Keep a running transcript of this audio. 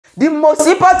The most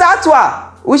important one,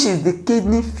 which is the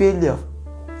kidney failure.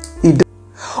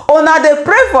 Una dey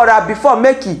pray for her before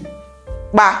make it.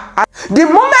 The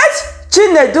moment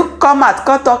Chinedu come out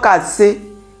come talk and say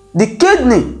the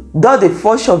kidney don dey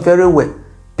function very well,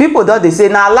 people don dey say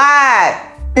na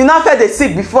lie, e no fit dey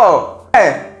sick before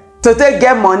to take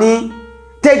get money,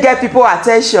 take get people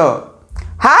attention.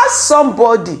 How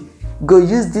somebody go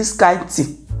use this kind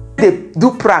thing dey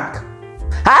do prank?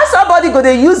 How somebody go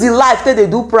dey use the life take dey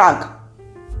do prank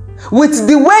with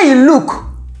the way e look?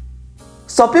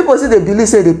 Some people still dey believe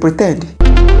say they pretend.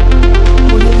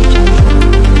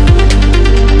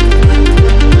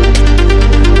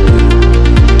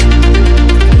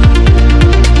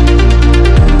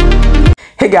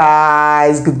 Hey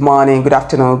guys, good morning, good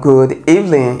afternoon, good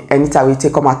evening. Anytime we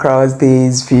take come across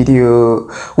this video,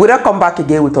 we don't come back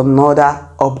again with another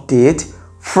update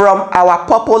from our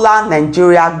popular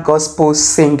Nigeria gospel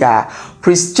singer,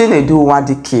 Priest Chinedu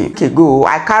Nwadike. Okay, go.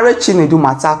 I carry Chinedu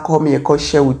matter come here, come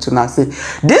share with you now. Say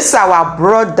this our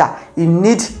brother, he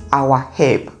need our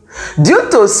help. Due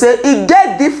to say he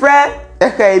get different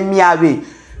miawe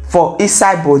for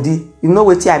inside body. You know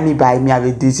what I mean by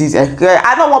miawe disease? I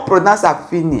don't want to pronounce and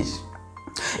finish.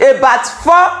 But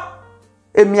for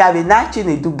a miawe na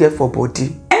Chinedu get for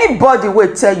body. Anybody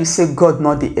will tell you say God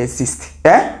not dey exist.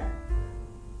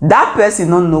 That person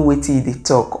don't know what they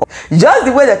talk. Just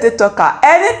the way that they talk,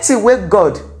 anything where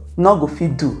God not go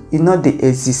fit do, it not they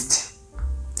exist.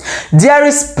 There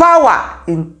is power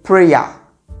in prayer,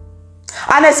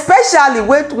 and especially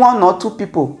when one or two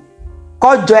people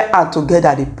call join and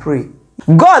together they pray.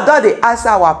 God does they answer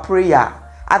our prayer,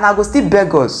 and I go still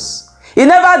beg us. He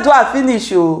never do a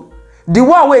finish. Oh, the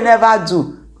one we never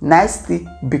do, nicely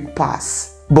big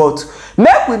pass. But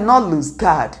make we not lose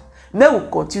God. May we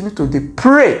continue to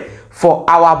pray for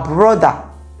our brother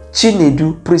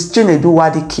Chinedu, Priest Chinedu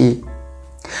Nwadike.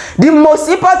 The most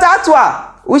important one,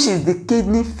 which is the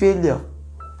kidney failure,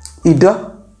 it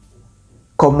don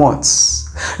comot.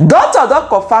 Doctor don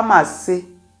confirm am say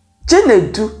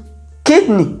Chinedu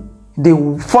kidney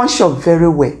dey function very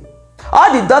well.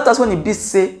 All the doctors when e be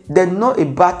say they know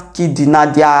about kidney na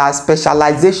their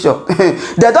specialization.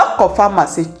 They don confirm am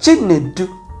say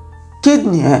Chinedu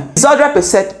kidney is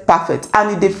 100% perfect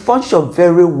and it dey function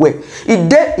very well. It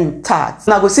dey intact.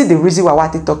 Now go see the reason why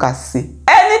what they talk and say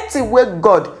anything where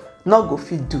God not go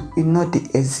fit do, it not dey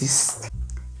exist.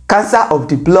 Cancer of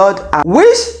the blood, and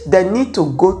which they need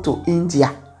to go to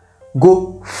India,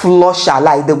 go flush her,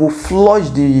 like they will flush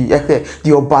the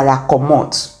obara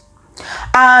comot.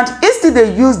 And instead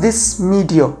they use this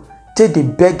media till they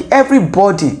beg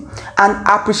everybody and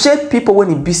appreciate people when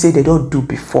it be say they don't do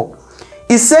before.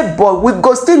 He said, but we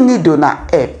go still need una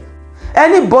help.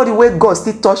 Anybody where God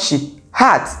still touch it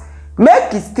heart,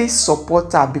 make it still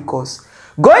support her, because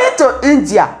going to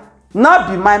India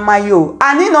not be my yo,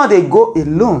 and he know they go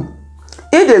alone.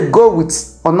 If they go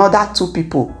with another two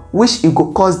people, which it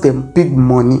go cost them big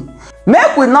money.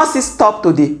 Make we not see stop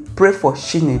to the pray for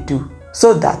Chinedu,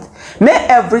 so that may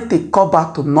everything come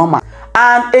back to normal.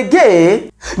 And again,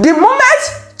 the moment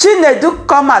Chinedu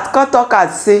come out, come talk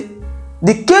and say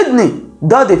the kidney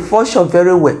don dey function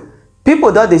very well,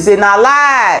 people don dey say na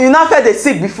lie, you no fit dey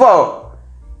sick before.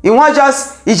 You want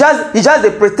just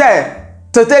dey pretend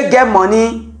to take get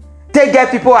money, take get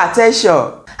people attention.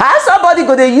 How somebody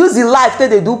go dey use the life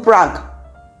take dey do prank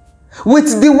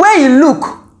with the way e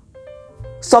look?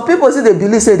 Some people still dey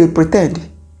believe say they pretend.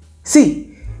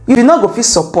 See, if you no go fit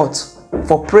support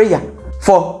for prayer,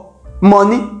 for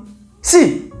money,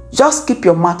 see, just keep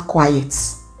your mouth quiet.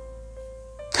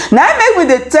 Now make we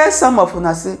dey tell some of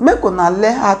una say make una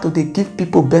learn how to dey give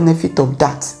people benefit of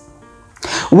that.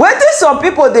 Wetin some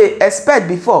people dey expect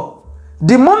before,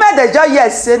 the moment they just hear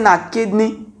say na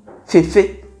kidney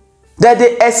fefe, they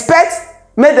dey expect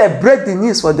make they break the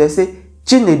news for them say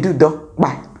Chinedu don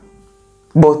kpai.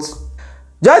 But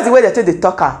just the way they take dey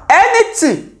talk am,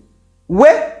 anything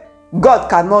wey God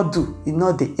cannot do, e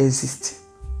no dey exist.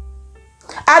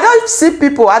 I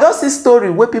don see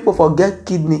story where people forget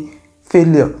kidney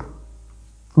failure,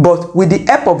 but with the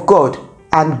help of God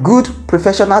and good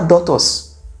professional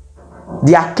doctors,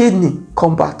 their kidney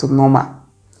come back to normal.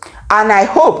 And I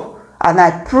hope and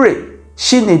I pray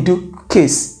Chinedu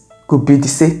case could be the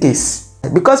same case,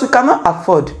 because we cannot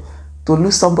afford to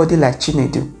lose somebody like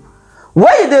Chinedu.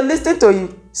 Why you dey listen to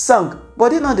him song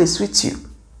but e no dey sweet you?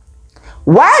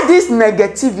 Why this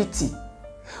negativity?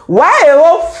 Why a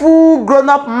whole full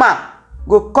grown-up man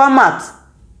go come out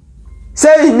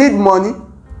say he need money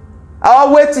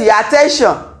or wait your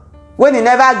attention when he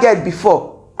never get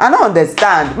before? I don't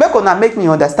understand. Make me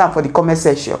understand for the comment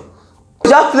section.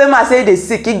 Just claim and say they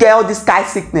sick, he get all this kind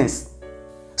sickness.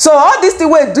 So all this thing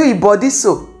wey do e body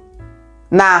so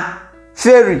na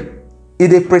fairy, e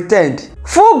dey pretend.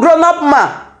 Full grown up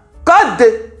man come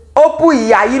dey open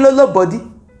yayilolo body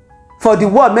for the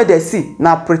world make dem see,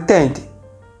 na pretend.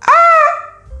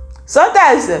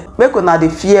 Sometimes make una dey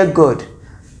fear God.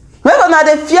 Make una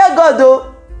dey fear God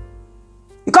o.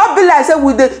 E come be like say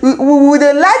we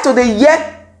dey like to dey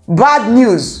hear bad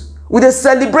news. We dey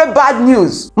celebrate bad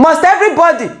news. Must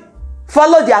everybody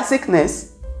follow their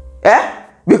sickness?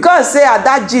 Because say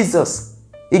that Jesus,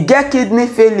 he get kidney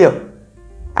failure.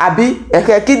 Abi,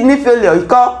 kidney failure, he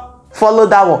come follow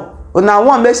that one. Una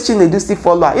one make Chinedu still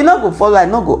follow her. E no go follow her, e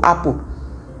no go happen.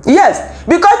 Yes,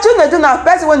 because Chinedu na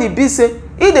person when he be say,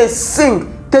 he dey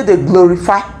sing till dey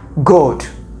glorify God.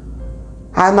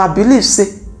 And I believe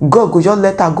say God go just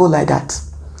let her go like that.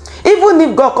 Even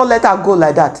if God can't let her go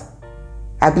like that,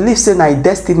 I believe say na her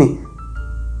destiny.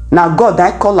 Now God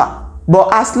I call her.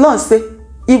 But as long say,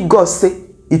 if God say,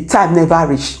 the time never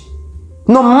reach.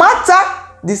 No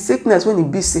matter the sickness when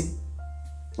it be say,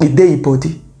 e dey her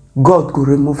body, God go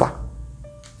remove her.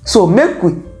 So make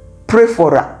we pray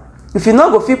for her. If you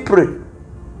not go fit pray,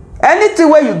 anything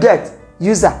where you get,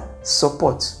 use her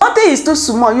support. Nothing is too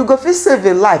small. You go fit save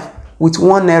a life with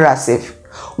 1 naira save.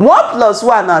 1 +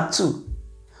 1 na 2.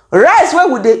 Rice where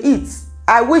would they eat?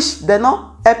 I wish they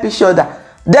not help each other.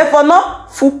 Therefore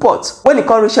not full pot when it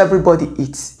can reach everybody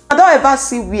eat. I don't ever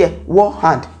see where one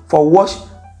hand for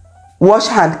wash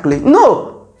hand clean.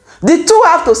 No, the two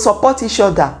have to support each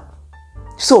other.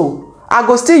 So I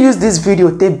go still use this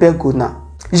video take beg una.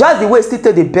 Just the way still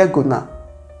take the beg una.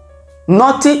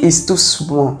 Nothing is too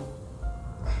small.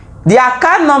 The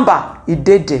account number is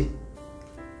there.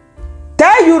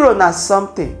 10 euro na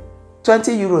something,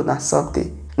 20 euro na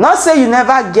something. Not say you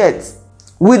never get.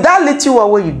 With that little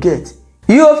one wey you get,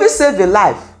 you will fit save a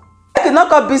life. Make e no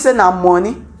come be say na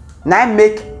money na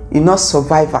make e no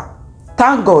survivor.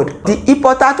 Thank God, the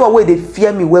important one wey dey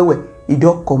fear me well well, e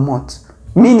don comot.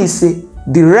 Meaning say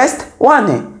the rest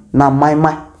one na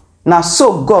my. Na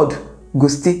so God go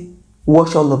still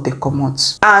wash all of the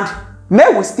comot. And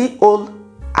may we still hold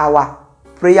our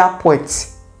prayer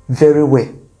points very well.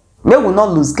 May we not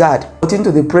lose guard.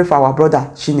 Continue to pray for our brother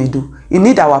Chinedu. You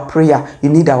need our prayer, you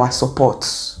need our support.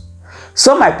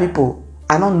 So my people,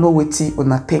 I don't know what you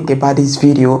wanna think about this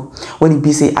video. When it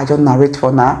be say I just narrate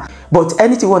for now. But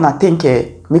anything you wanna think,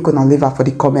 make una leave her for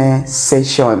the comment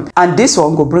section. And this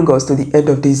one go bring us to the end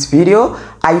of this video.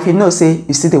 And if you know say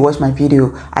you still dey watch my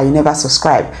video and you never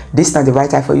subscribe, this is not the right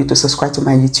time for you to subscribe to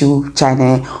my YouTube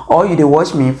channel. Or you dey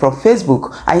watch me from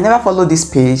Facebook and you never follow this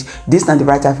page, this is not the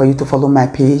right time for you to follow my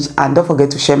page. And don't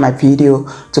forget to share my video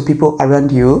to people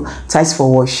around you. Thanks for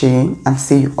watching and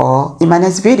see you all in my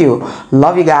next video.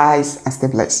 Love you guys and stay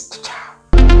blessed. Ciao.